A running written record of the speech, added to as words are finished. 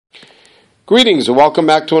Greetings and welcome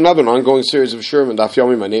back to another ongoing series of Shurim and Daf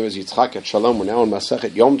Yomi. My name is Yitzchak at Shalom. We're now in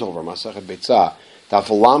Masechet Yom Tov or Masechet Beitzah. Daf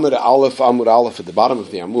Lamed Aleph Amud Aleph at the bottom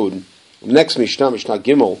of the Amud. The next Mishnah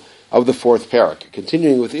Gimel of the fourth parak,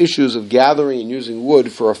 continuing with issues of gathering and using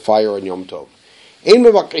wood for a fire on Yom Tov.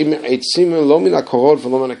 You're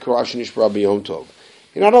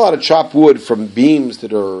not allowed to chop wood from beams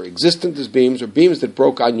that are existent as beams or beams that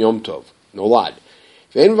broke on Yom Tov. No lad.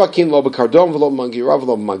 You can't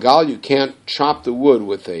chop the wood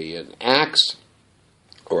with an axe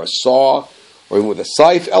or a saw or even with a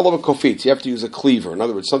scythe. You have to use a cleaver. In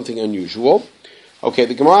other words, something unusual. Okay,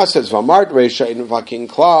 the Gemara says,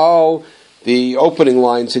 the opening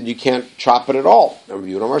line said you can't chop it at all.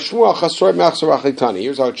 Here's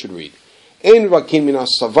how it should read. You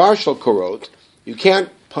can't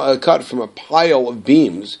cut from a pile of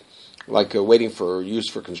beams, like waiting for use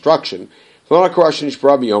for construction, one that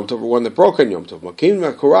broke on Yom Tov.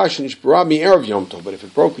 But if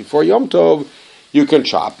it broke before Yom Tov, you can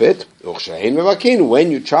chop it.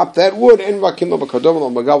 When you chop that wood,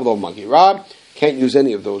 can't use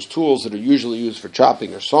any of those tools that are usually used for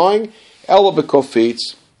chopping or sawing,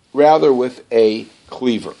 rather with a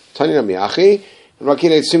cleaver.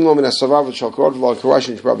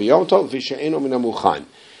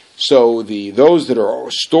 So those that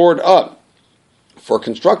are stored up for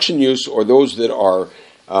construction use, or those that are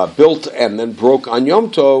built and then broke on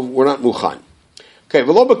Yom Tov, we're not muchan. Okay,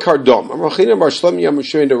 v'lo b'kardom.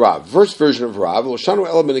 First version of Rav.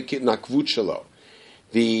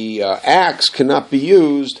 The axe cannot be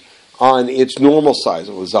used on its normal size.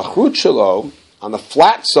 On the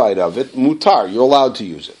flat side of it, mutar, you're allowed to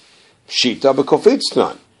use it. Shita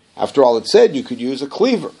b'kofitznan. After all, it said you could use a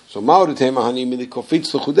cleaver. So maybe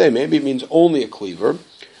it means only a cleaver.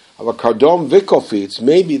 Of a kardom vikofitz,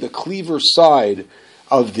 maybe the cleaver side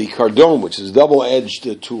of the kardom, which is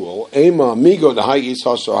double-edged tool. Ema migo the haggis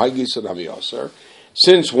asur, haggis anavi asur.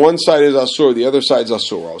 Since one side is asur, the other side is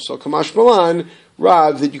asur also. Kamash malan,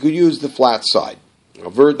 Rav, that you could use the flat side.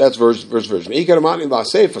 That's verse version.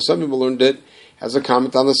 Some people learned it as a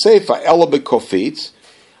comment on the seifa. Ela bikofitz.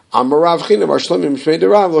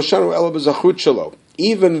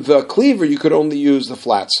 Even the cleaver, you could only use the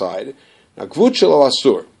flat side. Now, kvutshelo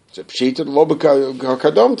asur. That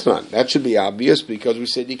should be obvious because we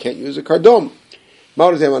said you can't use a kardom.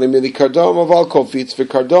 I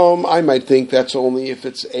might think that's only if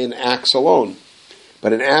it's an axe alone.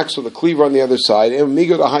 But an axe with a cleaver on the other side,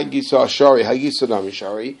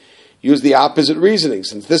 use the opposite reasoning.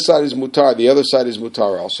 Since this side is mutar, the other side is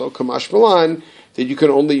mutar also. Kamash malan, that you can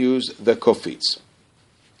only use the kofitz.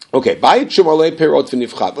 Okay, let's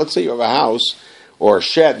say you have a house or a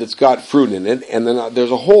shed that's got fruit in it, and then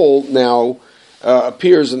there's a hole now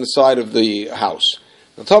appears in the side of the house.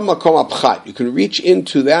 You can reach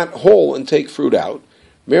into that hole and take fruit out.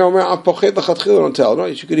 No, you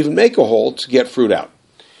could even make a hole to get fruit out.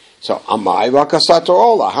 So, how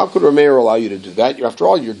could Rameir allow you to do that? After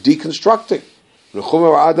all, you're deconstructing. It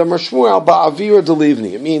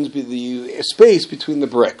means the space between the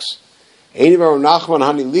bricks. If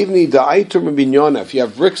you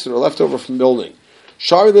have bricks that are left over from building,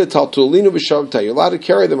 you're allowed to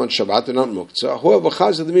carry them on Shabbat, they're not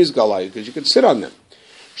muktzah, because you can sit on them.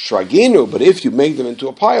 But if you make them into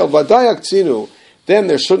a pile, then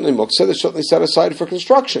they're certainly muktzah, they're certainly set aside for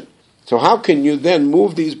construction. So how can you then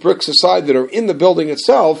move these bricks aside that are in the building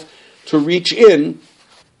itself to reach in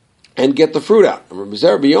and get the fruit out? He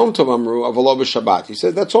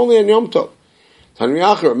said that's only on Yom Tov.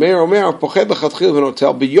 Rameir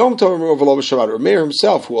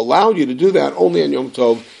himself, who allowed you to do that only on Yom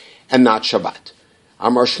Tov and not Shabbat.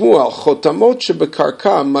 Amar Shmuel, chotamot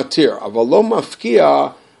shebekarka matir, avalo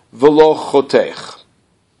mafkia velo chotech.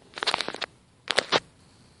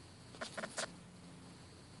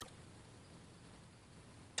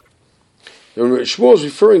 Shmuel is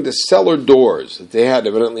referring to cellar doors that they had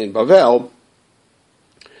evidently in Bavel,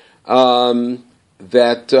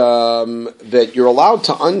 that you're allowed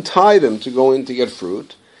to untie them to go in to get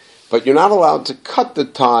fruit, but you're not allowed to cut the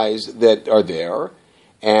ties that are there.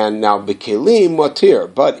 And now bekelim matir,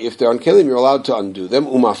 but if they're on kelim, you're allowed to undo them.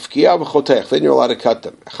 Umafkia v'chotech, then you're allowed to cut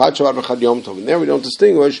them. Echad Shabbat v'chad Yom Tov, and there we don't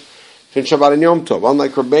distinguish between Shabbat and Yom Tov,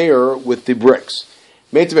 unlike Rameir with the bricks.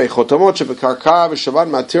 Meitevei chotamot shebekarka v'Shabbat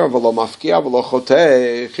matir v'lo mafkia v'lo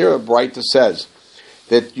chotech. Here, Breita says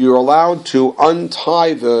that you're allowed to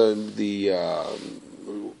untie the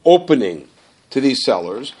opening to these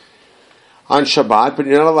cellars on Shabbat, but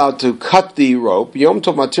you're not allowed to cut the rope. Yom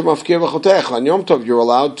Tov matir mafkir v'chotech. On Yom Tov, you're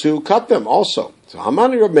allowed to cut them also. So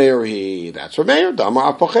Hamani Rameir, that's Rameir.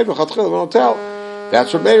 Damar apochet v'chatchil v'notel.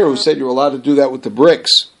 That's Rameir who said you're allowed to do that with the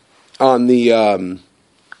bricks on the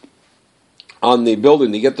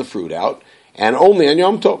building to get the fruit out, and only on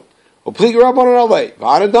Yom Tov. And Shmuel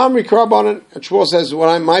says,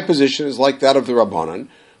 my position is like that of the Rabbanan,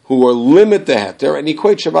 who will limit the heter and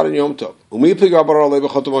equate Shabbat and Yom Tov.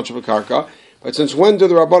 But since when do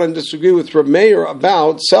the Rabbanan disagree with Reb Meir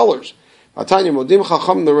about sellers? Actually,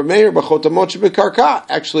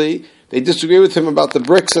 they disagree with him about the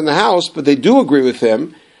bricks in the house, but they do agree with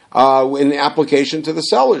him in application to the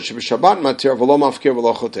sellers. And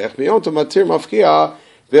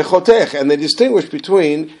they distinguish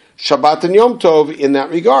between Shabbat and Yom Tov in that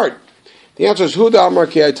regard. The answer is Huda Amar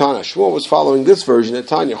Ki Aitana. Shmuel was following this version at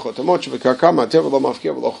Tanya. Chotamot shebekarka matir v'lo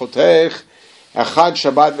mafkir v'lo chotech echad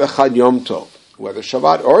Shabbat v'echad Yom Tov. Whether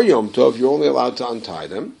Shabbat or Yom Tov, you're only allowed to untie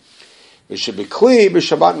them. It should be kli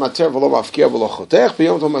b'Shabbat matir v'lo mafkir v'lo chotech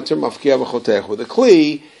b'Yom Tov matir mafkir v'chotech. With a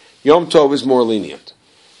kli, Yom Tov is more lenient.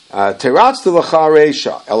 Teratz t'lecha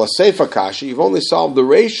reisha ela seifa kashi. You've only solved the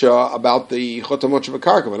reisha about the chotamot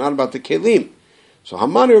shebekarka, but not about the kelim. So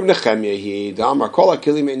Hamani Reb Nechemia he Damar Kol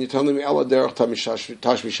HaKelim and Yitalim Ela Derech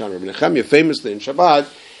Tashmishan. Reb Nechemia famously in Shabbat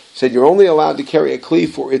said you're only allowed to carry a kli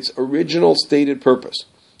for its original stated purpose.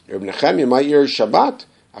 Reb Nechemia, my ear is Shabbat.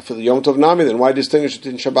 I feel Yom Tov Nami. Then why distinguish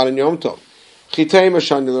between Shabbat and Yom Tov? Chitei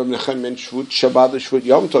Mashan Reb Nechemia Shvut Shabbat Shvut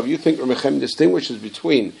Yom Tov. You think Reb Nechemia distinguishes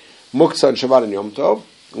between Muktzah and Shabbat and Yom Tov?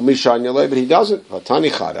 Umishan Yalei, but he doesn't.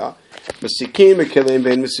 Vatani Chada Mesikim Kelim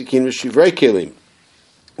Ben Mesikim Shivrei Kelim.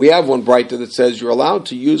 We have one brighter that says you're allowed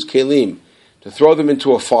to use kelim to throw them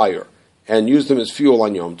into a fire and use them as fuel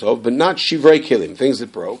on Yom Tov, but not shivrei kelim, things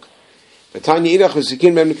that broke. We have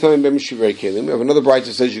another bright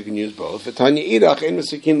that says you can use both. And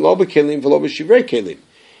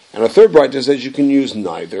a third bright that says you can use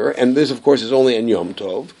neither, and this, of course, is only on Yom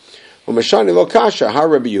Tov. That's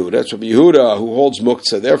Rabbi Yehuda who holds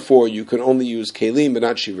muktzah, therefore you can only use kelim, but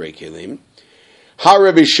not shivrei kelim.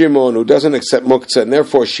 Rabbi Shimon, who doesn't accept muktzah, and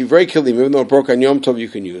therefore shivrei kelim, even though it broke on Yom Tov, you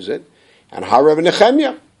can use it. And Rabbi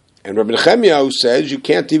Nechemia, who says you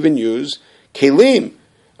can't even use kelim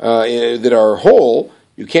that are whole.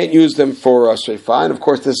 You can't use them for sreifa. And of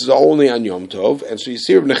course, this is only on Yom Tov. And so you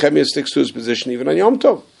see, Rabbi Nechemia sticks to his position even on Yom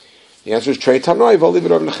Tov. The answer is Trei Tanoi. I'll leave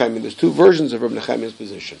it Rabbi Nechemia. There's two versions of Rabbi Nechemia's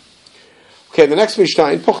position. Okay, the next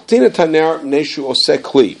Mishnah in Pochtina Taner Neshu Oseh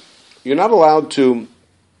Kli. You're not allowed to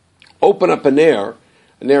open up a nair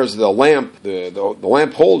is the lamp, the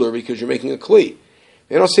lamp holder, because you're making a kli.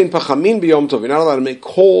 You're not allowed to make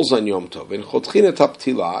coals on Yom Tov.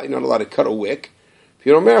 You're not allowed to cut a wick.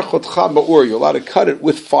 You're allowed to cut it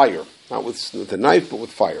with fire, not with a knife, but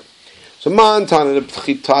with fire. So who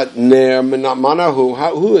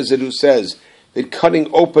is it who says that cutting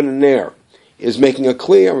open a nair is making a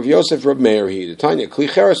kli? Rav Yosef Reb Meir he Tanya kli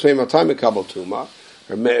cheres ve'matay mekabel tuma.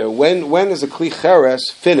 When is a kli cheres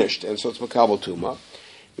finished, and so it's makabel tuma?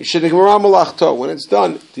 When it's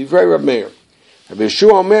done, divrei Reb Meir. Rabbi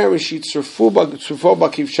Yeshua Omer tzurfo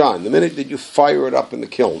bakivshan. The minute that you fire it up in the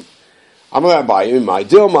kiln.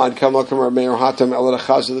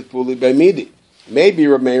 Maybe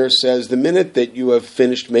Reb Meir says the minute that you have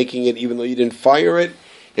finished making it, even though you didn't fire it,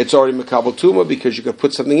 it's already makabel tuma because you could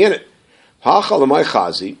put something in it.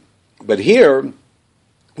 But here,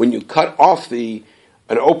 when you cut off and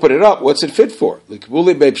open it up, what's it fit for? To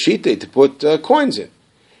put coins in.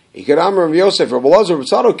 It's not Reb Meir, it's Reb Meir, it's Reb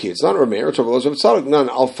Tzadok. None.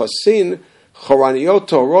 Alfasin choraniyot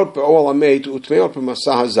torot be'ol hamet utmeot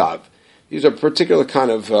b'masah hazav. These are particular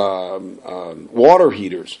kind of water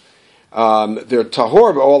heaters. They're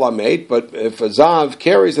tahor be'ol hamet, but if a zav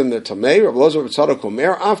carries them, they're tamei. Reb Tzadok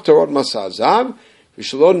Omer after rot masah hazav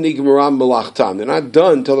v'shalot nigmaram melachtam. They're not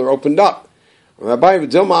done until they're opened up. Maybe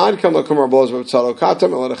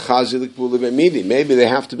they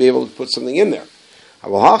have to be able to put something in there. So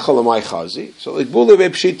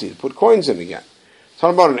put coins in again.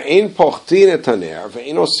 Talking about an ein pochtin etaner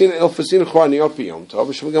ve'ein osin ilfasin choraniyot b'yom tov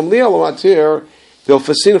v'shemgam li'al matir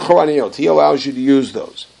ilfasin choraniyot. He allows you to use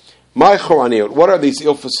those. My choraniyot. What are these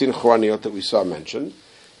ilfasin choraniyot that we saw mentioned?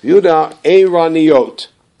 Yuda eiraniyot.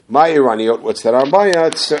 My eiraniyot. What's that? Arbaya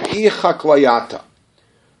tzei chaklayata.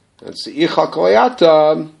 And tzei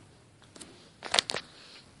chaklayata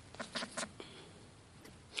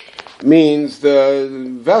means the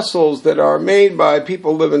vessels that are made by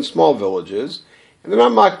people who live in small villages, and they're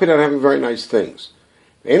not makpid on having very nice things.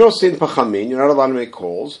 You're not allowed to make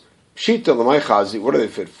coals. Pshita l'maychazi, what are they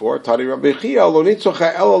fit for? Tari Rabbi Chia lo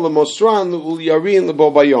nitzocha ela l'mosran l'yarin l'bo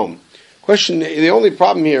bayom. Question, the only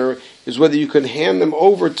problem here is whether you can hand them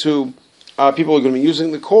over to people who are going to be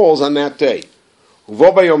using the coals on that day.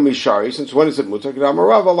 Uvo bayom mishari, since when is it mutar? K'dam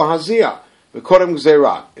arav ala haziyah. In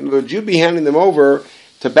other words, you'd be handing them over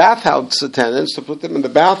to bathhouse attendants to put them in the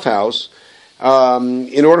bathhouse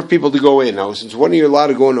in order for people to go in. Now, since when are you allowed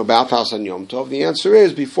to go into a bathhouse on Yom Tov? The answer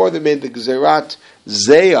is before they made the Gezerat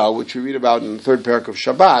Zeya, which we read about in the third parak of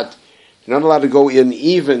Shabbat, you're not allowed to go in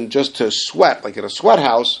even just to sweat, like in a sweat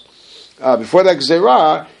house. Before that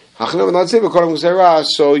Gezerah,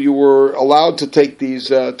 so you were allowed to take these,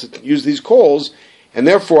 to use these coals, and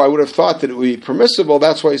therefore I would have thought that it would be permissible.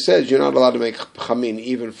 That's why he says you're not allowed to make chamin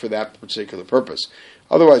even for that particular purpose.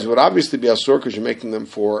 Otherwise, it would obviously be asur because you're making them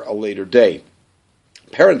for a later day.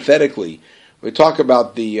 Parenthetically, we talk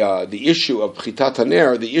about the issue of pchitat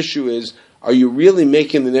haner. The issue is, are you really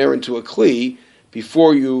making the ner into a kli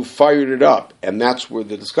before you fired it up? And that's where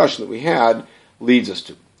the discussion that we had leads us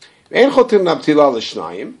to.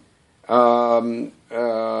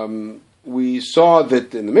 We saw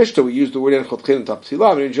that in the Mishnah we used the word en chotchin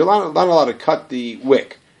taptila, and you're not allowed to cut the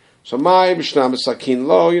wick. So my Mishnah sakin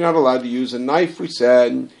lo, you're not allowed to use a knife, we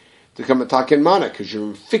said, to come atakin mana, because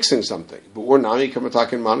you're fixing something. But we're now you come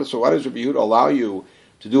atakin mana, so why does Rabbi Yehuda allow you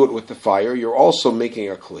to do it with the fire? You're also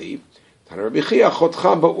making a kli.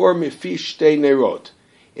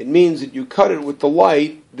 It means that you cut it with the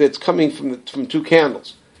light that's coming from two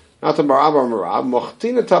candles. Not the marav marav.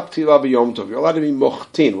 Mochtin taptila b'yom tov. You're allowed to be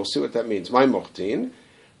mochtin. We'll see what that means. My mochtin.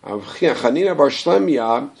 Chanina bar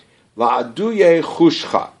shlemya la'aduye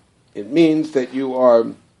chushcha. It means that you are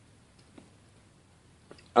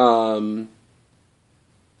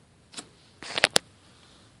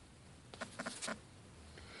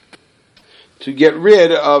to get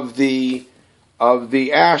rid of the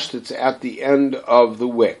ash that's at the end of the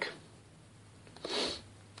wick.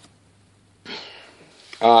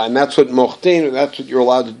 And that's what mochtin, that's what you're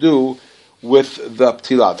allowed to do with the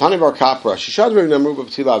ptila. Tani bar kapra, shishad v'namru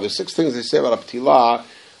b'ptila. There's 6 things they say about a ptila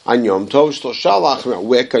on Yom Tov. Shlosha lachmir,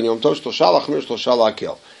 wick on Yom Tov. Shlosha lachmir, shlosha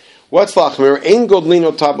lakil. What's lachmir? Ein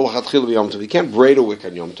godlino tab l'chatchil b'Yom Tov. You can't braid a wick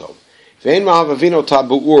on Yom Tov. Ve'ein ma'avavino tab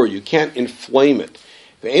b'ur. You can't inflame it.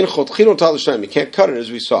 Ve'ein chotchino tab l'shem. You can't cut it,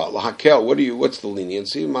 as we saw. Lahakel. What's the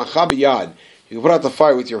leniency? Ma'cha b'yad. You can put out the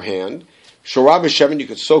fire with your hand. Shorah b'shemen, you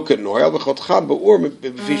could soak it in oil. V'chotcha b'ur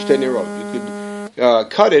b'fish te nerot. You could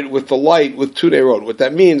cut it with the light with 2 nerot. What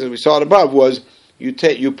that means, as we saw it above, was you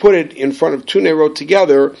put it in front of 2 nerot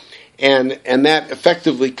together, and that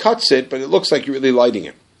effectively cuts it, but it looks like you're really lighting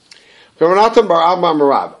it. The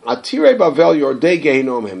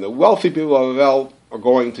wealthy people of Bavel are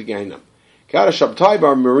going to Gehinnom.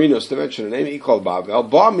 To mention a name,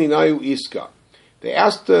 they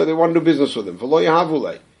asked, they wanted to do business with him.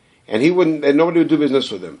 And and nobody would do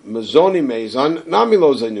business with him. Mezoni meizan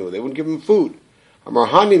namilo zenu. They wouldn't give him food.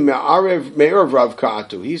 Amarhani me'arev me'erev rav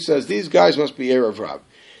ka'atu. He says these guys must be erev rav.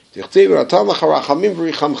 Tichtiv v'natam lacharachamim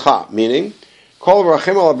v'richamcha. Meaning, kol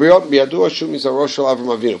v'rachem al abriot b'yadu ashu mizaro shel Avram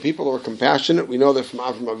Avinu. People who are compassionate, we know they're from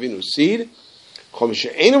Avram Avinu's seed. Kol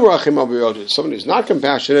mishe'enu v'rachem al abriot. Somebody who's not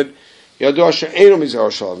compassionate, yadu ashu enu mizaro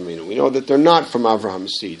shel Avram Avinu. We know that they're not from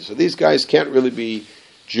Avram's seed. So these guys can't really be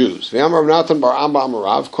Jews. V'amar Natan bar Amba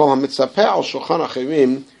Amarav kol hamitzapeh al shulchan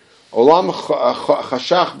achirim olam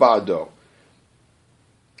chashach ba'ado.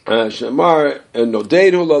 Shemar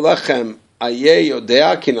nodedu lalechem ayeh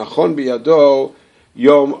yodea ki nachon biyado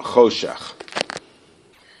yom choshech.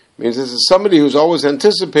 Means this is somebody who's always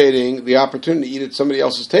anticipating the opportunity to eat at somebody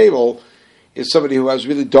else's table. Is somebody who has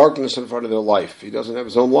really darkness in front of their life. He doesn't have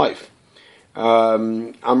his own life. He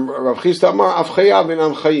doesn't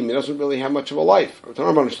really have much of a life. There's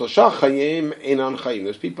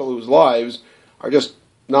people whose lives are just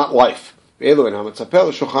not life. To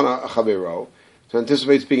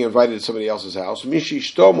anticipate being invited to somebody else's house. A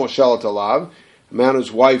man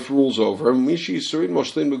whose wife rules over him. Or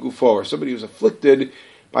somebody who's afflicted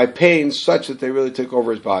by pain such that they really take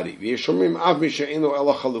over his body.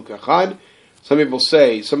 Some people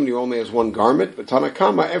say somebody who only has one garment, but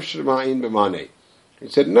Tanakama efshar ma'in b'maneh. He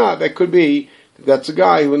said, no, that could be that's a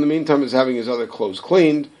guy who in the meantime is having his other clothes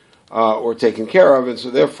cleaned or taken care of, and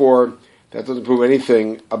so therefore that doesn't prove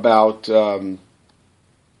anything about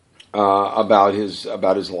his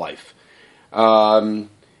life.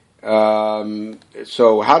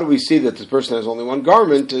 So how do we see that this person has only one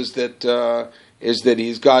garment? Is that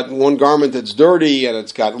he's got one garment that's dirty and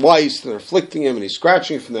it's got lice that are afflicting him and he's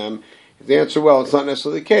scratching from them? If the answer, well, it's not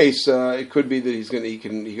necessarily the case. It could be that he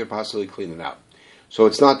could possibly clean it out. So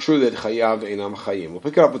it's not true that chayav einam chayim. We'll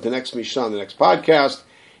pick it up with the next Mishnah, the next podcast.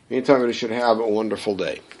 Meantime, everybody should have a wonderful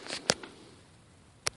day.